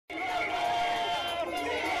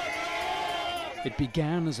It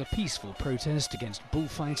began as a peaceful protest against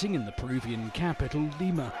bullfighting in the Peruvian capital,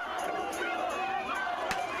 Lima.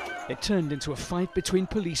 It turned into a fight between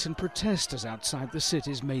police and protesters outside the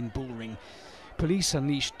city's main bullring. Police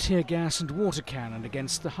unleashed tear gas and water cannon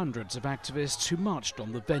against the hundreds of activists who marched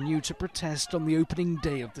on the venue to protest on the opening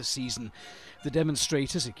day of the season. The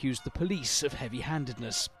demonstrators accused the police of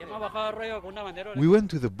heavy-handedness. We went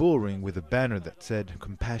to the bullring with a banner that said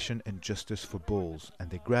 "Compassion and Justice for Bulls," and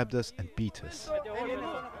they grabbed us and beat us.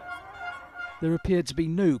 There appeared to be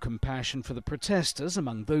no compassion for the protesters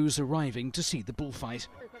among those arriving to see the bullfight.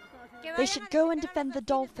 They should go and defend the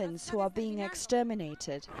dolphins who are being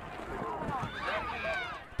exterminated.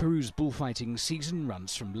 Peru's bullfighting season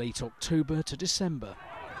runs from late October to December.